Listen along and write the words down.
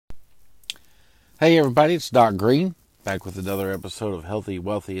Hey everybody, it's Doc Green, back with another episode of Healthy,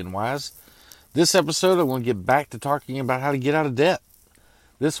 Wealthy, and Wise. This episode, I want to get back to talking about how to get out of debt.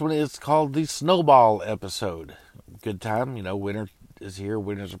 This one is called the Snowball episode. Good time, winter is here,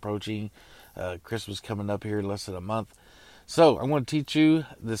 winter's approaching, Christmas coming up here in less than a month. So, I want to teach you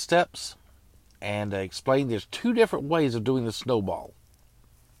the steps and explain there's two different ways of doing the snowball.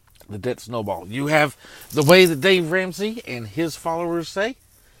 The debt snowball. You have the way that Dave Ramsey and his followers say,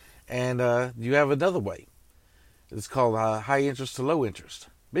 and you have another way. It's called high interest to low interest.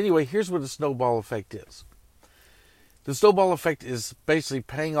 But anyway, here's what the snowball effect is. The snowball effect is basically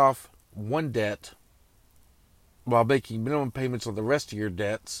paying off one debt while making minimum payments on the rest of your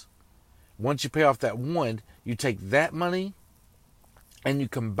debts. Once you pay off that one, you take that money and you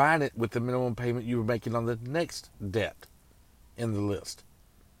combine it with the minimum payment you were making on the next debt in the list.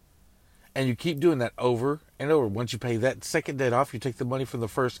 And you keep doing that over and over. Once you pay that second debt off, you take the money from the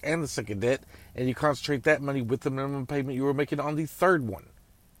first and the second debt, and you concentrate that money with the minimum payment you were making on the third one.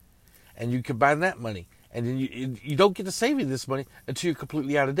 And you combine that money. And then you don't get to save any of this money until you're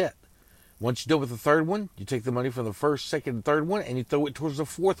completely out of debt. Once you're done with the third one, you take the money from the first, second, and third one, and you throw it towards the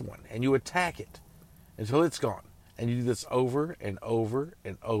fourth one. And you attack it until it's gone. And you do this over and over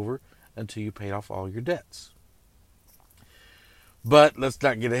and over until you pay off all your debts. But let's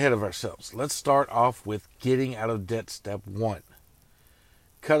not get ahead of ourselves. Let's start off with getting out of debt step one.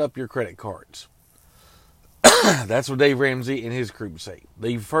 Cut up your credit cards. That's what Dave Ramsey and his group say.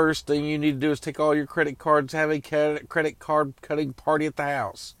 The first thing you need to do is take all your credit cards, have a credit card cutting party at the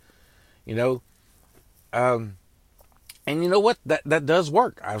house. And you know what? That does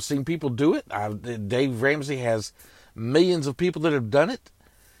work. I've seen people do it. Dave Ramsey has millions of people that have done it.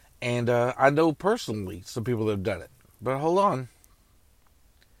 And I know personally some people that have done it. But hold on.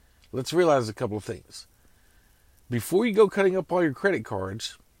 Let's realize a couple of things. Before you go cutting up all your credit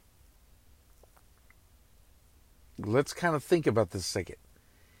cards, let's kind of think about this a second.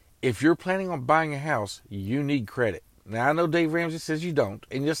 If you're planning on buying a house, you need credit. Now, I know Dave Ramsey says you don't,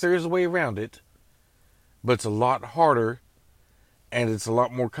 and yes, there is a way around it, but it's a lot harder, and it's a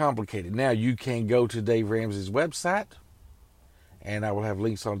lot more complicated. Now, you can go to Dave Ramsey's website, and I will have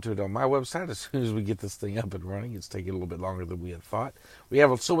links onto it on my website as soon as we get this thing up and running. It's taking a little bit longer than we had thought. We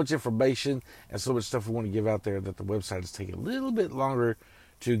have so much information and so much stuff we want to give out there that the website is taking a little bit longer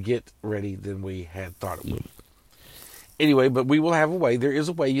to get ready than we had thought it would. Anyway, but we will have a way. There is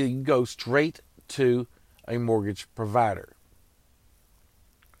a way you can go straight to a mortgage provider.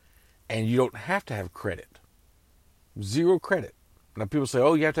 And you don't have to have credit. Zero credit. Now people say,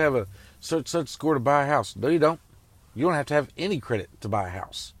 oh, you have to have a such score to buy a house. No, you don't. You don't have to have any credit to buy a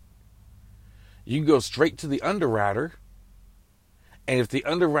house. You can go straight to the underwriter, and if the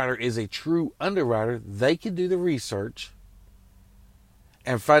underwriter is a true underwriter, they can do the research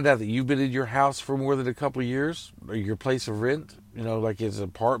and find out that you've been in your house for more than a couple of years, or your place of rent, like it's an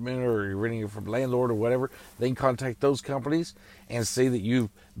apartment or you're renting it from a landlord or whatever. They can contact those companies and say that you've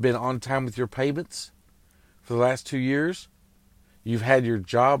been on time with your payments for the last 2 years. You've had your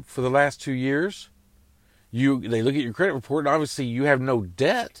job for the last 2 years. They look at your credit report, and obviously you have no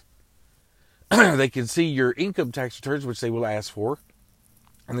debt. They can see your income tax returns, which they will ask for,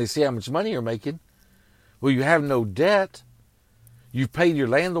 and they see how much money you're making. Well, you have no debt. You've paid your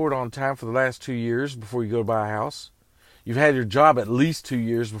landlord on time for the last 2 years before you go buy a house. You've had your job at least 2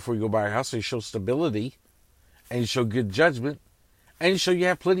 years before you go buy a house, so you show stability, and you show good judgment, and you show you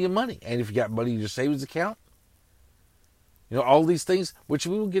have plenty of money. And if you got money in your savings account, all these things, which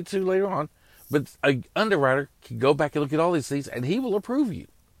we will get to later on. But an underwriter can go back and look at all these things, and he will approve you.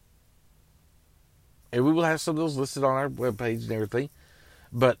 And we will have some of those listed on our webpage and everything.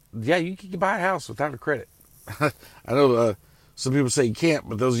 But, yeah, you can buy a house without a credit. I know some people say you can't,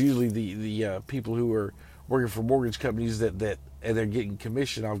 but those are usually the people who are working for mortgage companies that and they're getting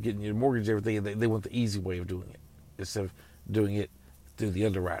commission off getting your mortgage and everything, and they want the easy way of doing it instead of doing it through the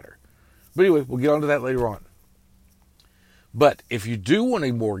underwriter. But anyway, we'll get on to that later on. But if you do want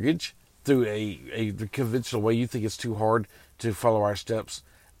a mortgage through the conventional way, you think it's too hard to follow our steps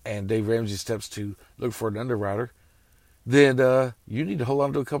and Dave Ramsey's steps to look for an underwriter, then you need to hold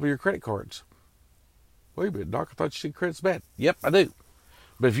on to a couple of your credit cards. Wait a minute, Doc, I thought you said credit's bad. Yep, I do.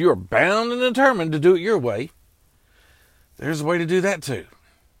 But if you are bound and determined to do it your way, there's a way to do that too.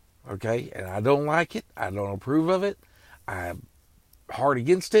 Okay? And I don't like it. I don't approve of it. I'm hard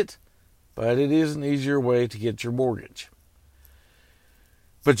against it. But it is an easier way to get your mortgage.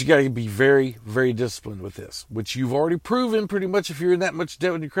 But you got to be very, very disciplined with this, which you've already proven pretty much. If you're in that much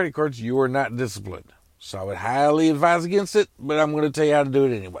debt with your credit cards, you are not disciplined. So I would highly advise against it, but I'm going to tell you how to do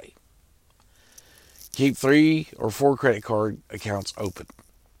it anyway. Keep 3 or 4 credit card accounts open.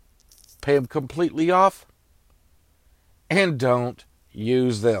 pay them completely off, and don't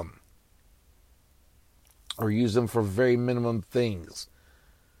use them. Or use them for very minimum things.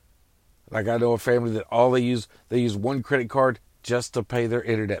 Like I know a family that they use one credit card just to pay their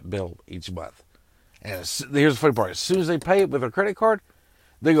internet bill each month. And here's the funny part. As soon as they pay it with their credit card,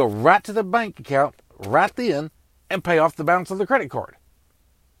 they go right to the bank account right then and pay off the balance of the credit card.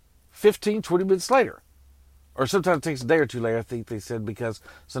 15, 20 minutes later. Or sometimes it takes a day or two later, I think they said, because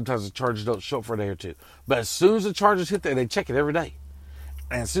sometimes the charges don't show up for a day or two. But as soon as the charges hit there, they check it every day.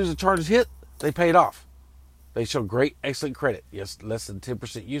 And as soon as the charges hit, they pay it off. They show great, excellent credit. Yes, less than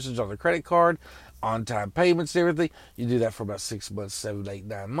 10% usage on the credit card, on-time payments, everything. You do that for about 6 months, 7, 8,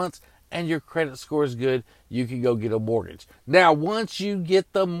 9 months, and your credit score is good. You can go get a mortgage. Now, once you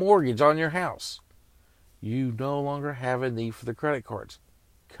get the mortgage on your house, you no longer have a need for the credit cards.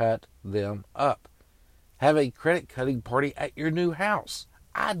 Cut them up. Have a credit cutting party at your new house.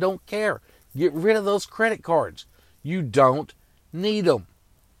 I don't care. Get rid of those credit cards. You don't need them.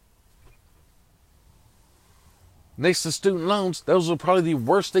 Next to student loans, those are probably the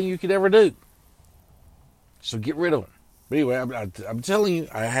worst thing you could ever do. So get rid of them. But anyway, I'm telling you,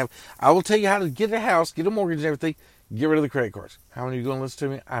 I will tell you how to get a house, get a mortgage and everything, get rid of the credit cards. How many are you going to listen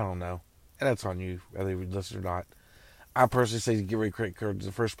to me? I don't know. And that's on you, whether you listen or not. I personally say to get rid of credit cards in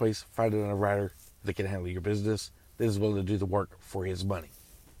the first place. Find an underwriter that can handle your business, that is willing to do the work for his money.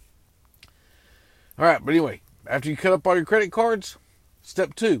 All right, but anyway, after you cut up all your credit cards,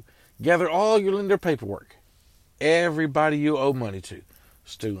 step 2, gather all your lender paperwork. Everybody you owe money to.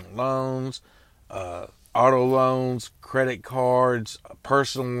 Student loans, auto loans, credit cards,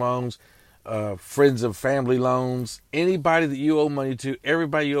 personal loans, friends and family loans, anybody that you owe money to,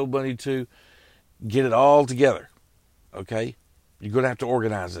 everybody you owe money to, get it all together. Okay? You're going to have to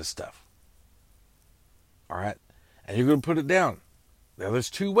organize this stuff. All right? And you're going to put it down. Now, there's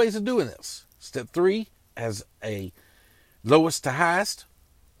 2 ways of doing this. Step 3 has a lowest to highest,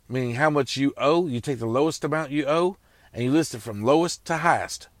 meaning how much you owe. You take the lowest amount you owe, and you list it from lowest to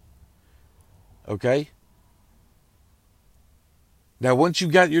highest. Okay? Now, once you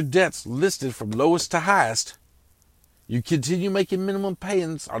got your debts listed from lowest to highest, you continue making minimum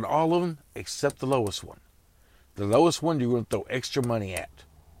payments on all of them except the lowest one. The lowest one you're going to throw extra money at.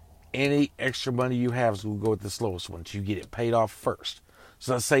 Any extra money you have is going to go with this lowest one. So you get it paid off first.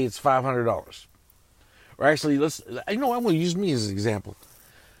 So let's say it's $500. Or actually, I'm going to use me as an example.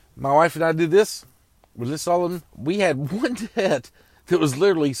 My wife and I did this. We listed all of them. We had one debt that was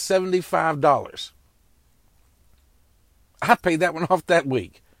literally $75. I paid that one off that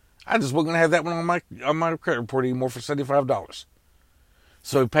week. I just wasn't going to have that one on my credit report anymore for $75.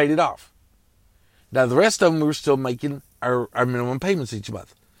 So we paid it off. Now, the rest of them, we were still making our minimum payments each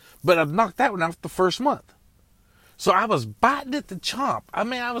month. But I knocked that one off the first month. So I was biting at the chomp.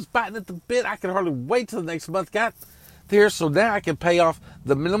 I was biting at the bit. I could hardly wait till the next month got there. So now I can pay off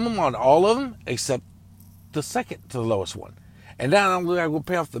the minimum on all of them except the second to the lowest one. And now I'm going to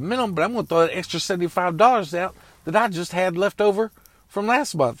pay off the minimum, but I'm going to throw that extra $75 out that I just had left over from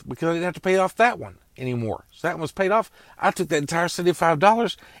last month because I didn't have to pay off that one anymore. So that one was paid off. I took that entire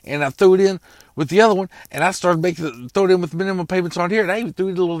 $75 and I threw it in with the other one, and I started throw it in with minimum payments on here, and I even threw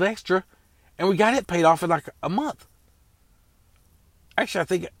it a little extra, and we got it paid off in like a month. Actually, I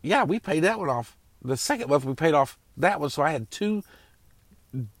think, we paid that one off. The second month we paid off that one, so I had 2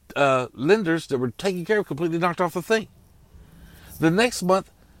 lenders that were taking care of, completely knocked off the thing. The next month,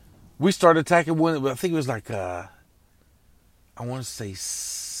 we started attacking one. I think it was like, I want to say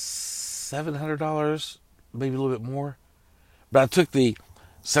 $700, maybe a little bit more. But I took the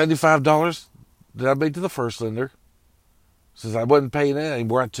 $75 that I made to the first lender. Since I wasn't paying it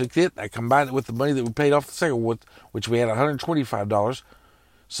anymore, I took it. I combined it with the money that we paid off the second one, which we had $125.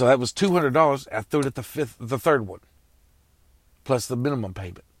 So that was $200. I threw it at the third one, plus the minimum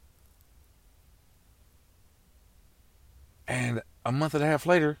payment. And a month and a half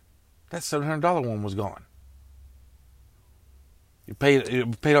later, that $700 one was gone. It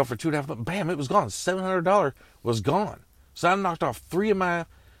paid off for 2.5 months. Bam, it was gone. $700 was gone. So I knocked off 3 of my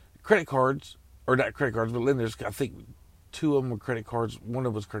credit cards, or not credit cards, but lenders. I think 2 of them were credit cards. One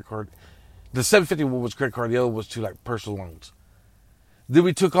of them was credit card. The $750 one was credit card. The other was 2 like personal loans. Then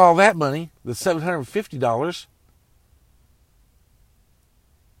we took all that money, the $750,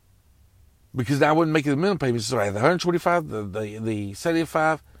 because I wasn't making the minimum payments. So I had the $125, the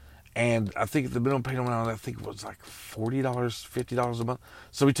 $75, and I think the minimum payment on that, I think it was like $40, $50 a month.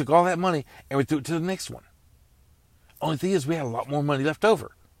 So we took all that money and we threw it to the next one. Only thing is, we had a lot more money left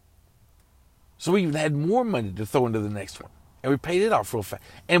over. So we even had more money to throw into the next one. And we paid it off real fast.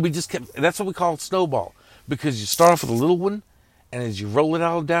 And we just kept, that's what we call snowball. Because you start off with a little one, And as you roll it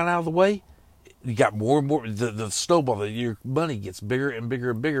all down out of the way, you got more and more, the snowball, that your money gets bigger and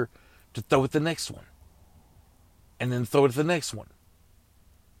bigger and bigger to throw at the next one. And then throw it at the next one.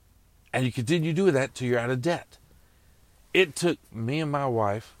 And you continue doing that till you're out of debt. It took me and my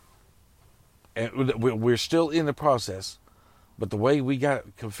wife, and we're still in the process, but the way we got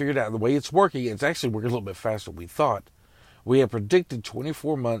it figured out, the way it's working, it's actually working a little bit faster than we thought. We have predicted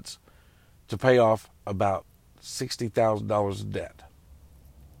 24 months to pay off about $60,000 of debt.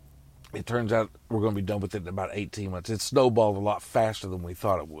 It turns out we're going to be done with it in about 18 months. It snowballed a lot faster than we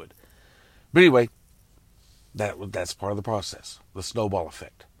thought it would. But anyway, that's part of the process, the snowball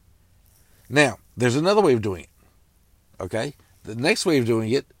effect. Now, there's another way of doing it. Okay? The next way of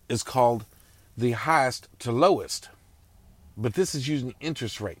doing it is called the highest to lowest. But this is using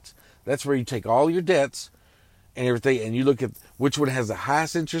interest rates. That's where you take all your debts and everything, and you look at which one has the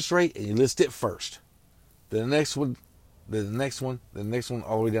highest interest rate, and you list it first. Then the next one, then the next one, then the next one,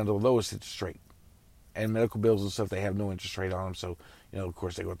 all the way down to the lowest interest rate. And medical bills and stuff, they have no interest rate on them, so, of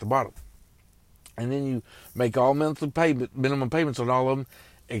course, they go at the bottom. And then you make all minimum payments on all of them,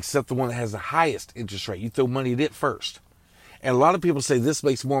 except the one that has the highest interest rate. You throw money at it first. And a lot of people say this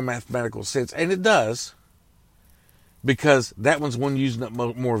makes more mathematical sense, and it does, because that one's one using up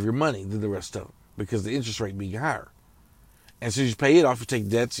more of your money than the rest of them, because the interest rate being higher. And so you pay it off, you take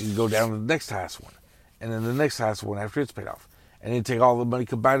debts, you go down to the next highest one, and then the next highest one after it's paid off. And then you take all the money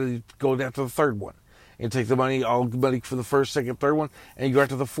combined and you go down to the third one. And you take the money, all the money for the first, second, third one, and you go out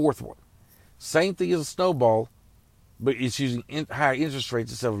to the fourth one. Same thing as a snowball, but it's using higher interest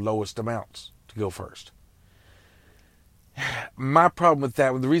rates instead of lowest amounts to go first. My problem with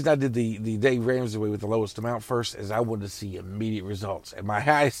that, the reason I did the Dave Ramsey way with the lowest amount first, is I wanted to see immediate results. And my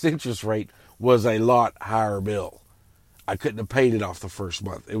highest interest rate was a lot higher bill. I couldn't have paid it off the first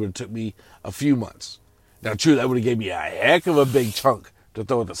month. It would have took me a few months. Now, true, that would have gave me a heck of a big chunk to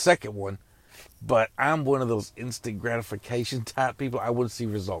throw at the second one. But I'm one of those instant gratification type people. I want to see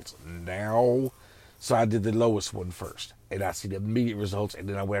results now. So I did the lowest one first. And I see the immediate results. And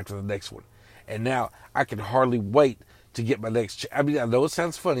then I went after the next one. And now I can hardly wait to get my next check. I mean, I know it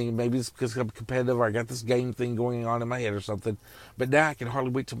sounds funny. Maybe it's because I'm competitive or I got this game thing going on in my head or something. But now I can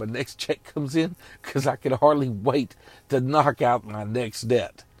hardly wait till my next check comes in, because I can hardly wait to knock out my next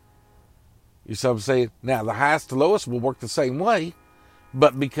debt. You see what I'm saying? Now, the highest to lowest will work the same way.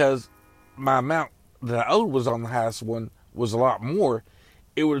 But because my amount that I owed was on the highest one was a lot more,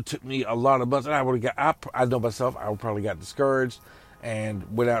 it would have took me a lot of months. And I would have got, I know myself, I would probably got discouraged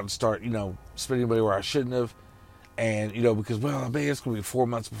and went out and start, spending money where I shouldn't have. And, because, man, it's going to be 4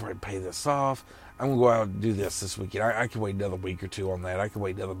 months before I pay this off. I'm going to go out and do this weekend. I can wait another week or two on that. I can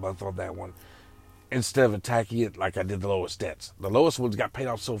wait another month on that one. Instead of attacking it like I did the lowest debts. The lowest ones got paid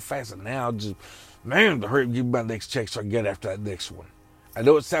off so fast, and now just, man, hurry up, give me my next check so I can get after that next one. I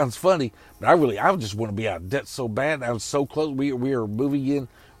know it sounds funny, but I just want to be out of debt so bad. I was so close. We are moving in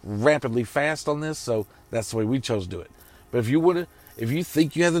rapidly fast on this, so that's the way we chose to do it. But if you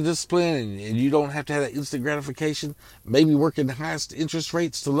think you have the discipline and you don't have to have that instant gratification, maybe working the highest interest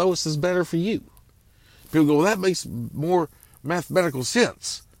rates to lowest is better for you. People go, well, that makes more mathematical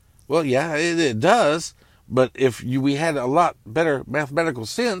sense. Well, yeah, it does. But if we had a lot better mathematical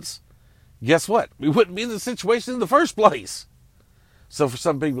sense, guess what? We wouldn't be in the situation in the first place. So for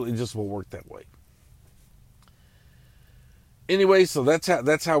some people, it just won't work that way. Anyway, so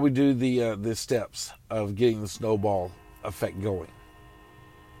that's how we do the steps of getting the snowball effect going.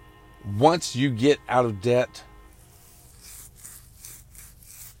 Once you get out of debt,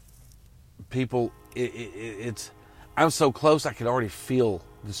 people, I'm so close, I can already feel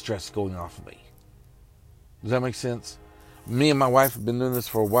the stress going off of me. Does that make sense? Me and my wife have been doing this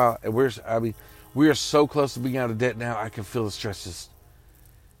for a while, and we are so close to being out of debt now, I can feel the stress just...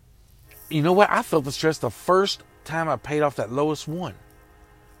 You know what? I felt the stress the first time I paid off that lowest one.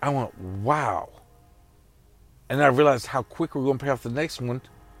 I went, wow. And I realized how quick we're going to pay off the next one.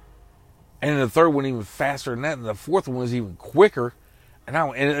 And then the third one even faster than that. And the fourth one was even quicker.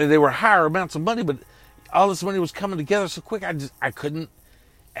 And they were higher amounts of money, but all this money was coming together so quick. I couldn't.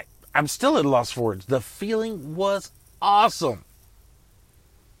 I'm still at a loss for words. The feeling was awesome.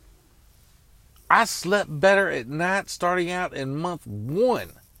 I slept better at night starting out in month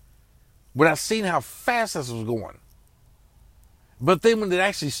 1 when I seen how fast this was going. But then when it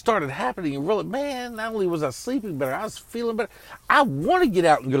actually started happening, you really, man, not only was I sleeping better, I was feeling better. I want to get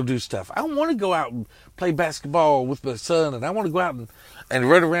out and go do stuff. I want to go out and play basketball with my son, and I want to go out and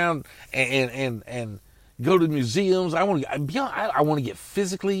run around and go to museums. I want to get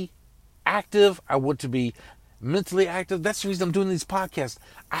physically active. I want to be mentally active. That's the reason I'm doing these podcasts.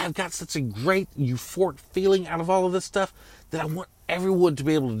 I've got such a great euphoric feeling out of all of this stuff that I want everyone to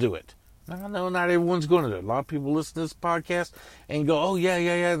be able to do it. Now, I know not everyone's going to do it. A lot of people listen to this podcast and go, oh, yeah,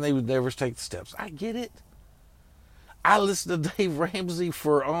 and they would never take the steps. I get it. I listened to Dave Ramsey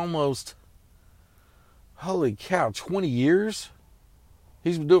for almost, holy cow, 20 years.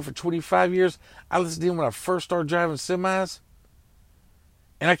 He's been doing it for 25 years. I listened to him when I first started driving semis.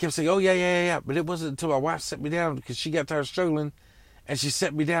 And I kept saying, oh, yeah. But it wasn't until my wife set me down because she got tired of struggling. And she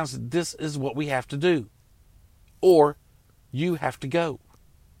set me down and said, this is what we have to do. Or you have to go.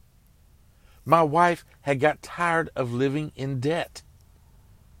 My wife had got tired of living in debt.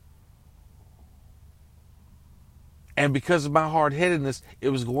 And because of my hard-headedness, it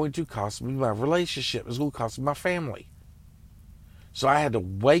was going to cost me my relationship. It was going to cost me my family. So I had to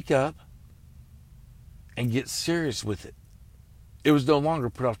wake up and get serious with it. It was no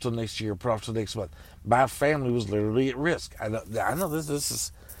longer put off till next year, put off till next month. My family was literally at risk. I know this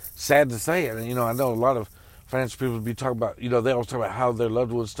is sad to say. And, I know a lot of financial people be talking about, they always talk about how their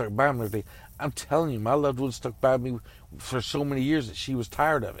loved ones stuck by them and everything. I'm telling you, my loved one stuck by me for so many years that she was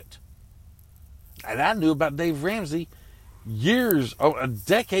tired of it. And I knew about Dave Ramsey a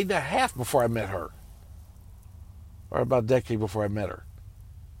decade and a half before I met her. Or about a decade before I met her.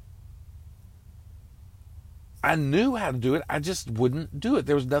 I knew how to do it. I just wouldn't do it.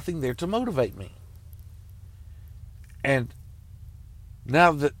 There was nothing there to motivate me. And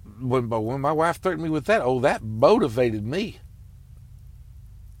now that when my wife threatened me with that, that motivated me.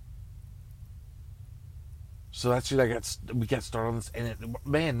 So that's when we got started on this.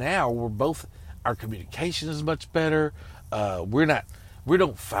 And now we're both, our communication is much better. We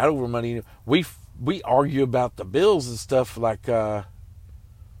don't fight over money. We argue about the bills and stuff like,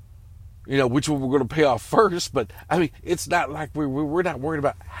 which one we're going to pay off first. But I mean, it's not like we're not worried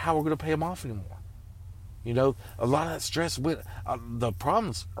about how we're going to pay them off anymore. A lot of that stress the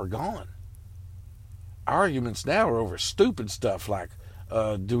problems are gone. Arguments now are over stupid stuff like,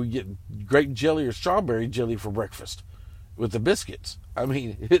 do we get grape jelly or strawberry jelly for breakfast with the biscuits? I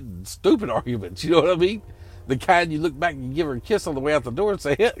mean, stupid arguments, you know what I mean? The kind you look back and give her a kiss on the way out the door and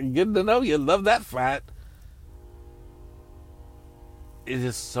say, hey, good to know you, love that fight. It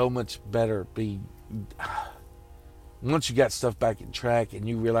is so much better once you got stuff back in track and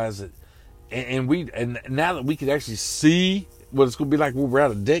you realize that, and now that we can actually see what it's going to be like when we're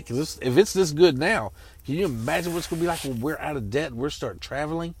out of debt, because if it's this good now, can you imagine what it's going to be like when we're out of debt and we're start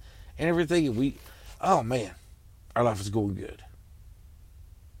traveling and everything? And oh man, our life is going good.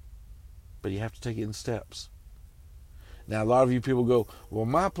 But you have to take it in steps. Now, a lot of you people go, well,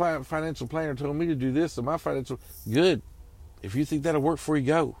 my financial planner told me to do this, and good. If you think that'll work for you,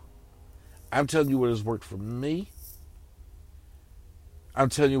 go. I'm telling you what has worked for me. I'm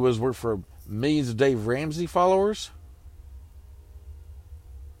telling you what has worked for millions of Dave Ramsey followers.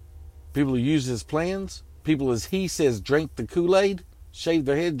 People who use his plans. People, as he says, drink the Kool-Aid. Shave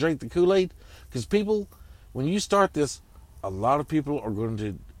their head, drink the Kool-Aid. Because people, when you start this, a lot of people are going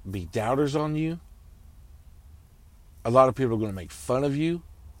to be doubters on you. A lot of people are going to make fun of you.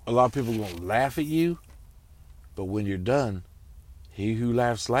 A lot of people are going to laugh at you. But when you're done, he who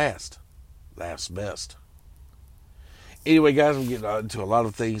laughs last laughs best. Anyway, guys, I'm getting into a lot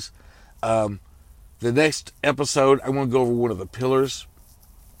of things. The next episode, I want to go over one of the pillars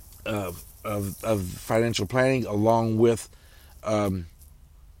of financial planning, along with some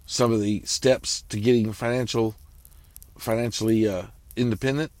of the steps to getting financially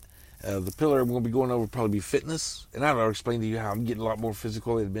independent. The pillar I'm going to be going over will probably be fitness. And I've already explained to you how I'm getting a lot more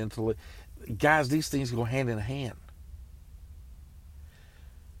physical and mentally. Guys, these things go hand in hand.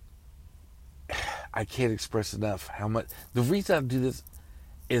 I can't express enough how much. The reason I do this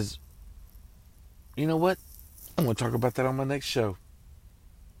is, you know what? I'm going to talk about that on my next show.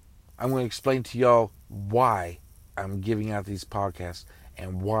 I'm going to explain to y'all why I'm giving out these podcasts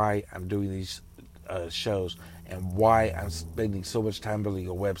and why I'm doing these shows and why I'm spending so much time building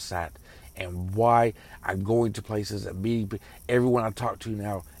a website and why I'm going to places and meeting. Everyone I talk to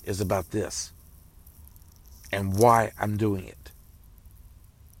now is about this and why I'm doing it.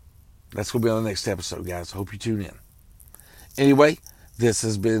 That's going to be on the next episode, guys. Hope you tune in. Anyway, this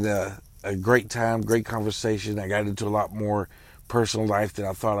has been a great time, great conversation. I got into a lot more personal life than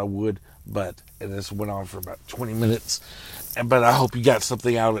I thought I would, and this went on for about 20 minutes. But I hope you got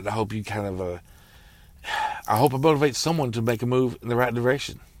something out of it. I hope you I hope it motivates someone to make a move in the right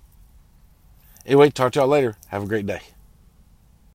direction. Anyway, talk to y'all later. Have a great day.